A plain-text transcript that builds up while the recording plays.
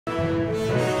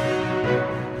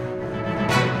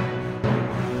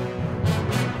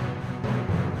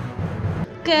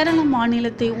கேரள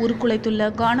மாநிலத்தை உருக்குலைத்துள்ள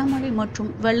கனமழை மற்றும்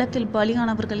வெள்ளத்தில்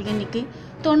பலியானவர்கள் எண்ணிக்கை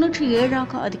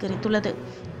 97ஆக அதிகரித்துள்ளது.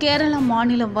 கேரள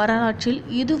மாநில வரலாற்றில்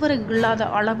இதுவரை இல்லாத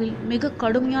அளவில் மிக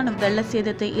கடுமையான வெள்ள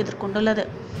சேதத்தை எதிர்கொண்டுள்ளது.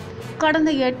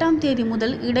 கடந்த 8ஆம் தேதி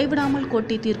முதல் இடைவிடாமல்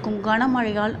கொட்டி தீர்க்கும்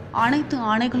கனமழையால் அனைத்து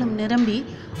அணைகளும் நிரம்பி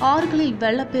ஆறுகளில்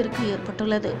வெள்ளப்பெருக்கு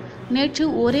ஏற்பட்டுள்ளது. நேற்று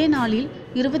ஒரே நாளில்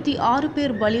 26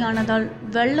 பேர் பலியானதால்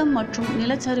வெள்ளம் மற்றும்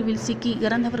நிலச்சரிவில் சிக்கி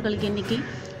இறந்தவர்கள் எண்ணிக்கை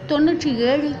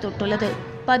 97ஐ தொட்டுள்ளது.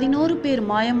 11 பேர்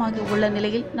மாயமாகி உள்ள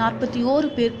நிலையில் 41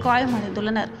 பேர்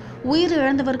காயமடைந்துள்ளனர்.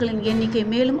 உயிரிழந்தவர்களின் எண்ணிக்கை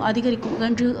மேலும் அதிகரிக்கும்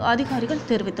என்று அதிகாரிகள்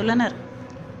தெரிவித்துள்ளனர்.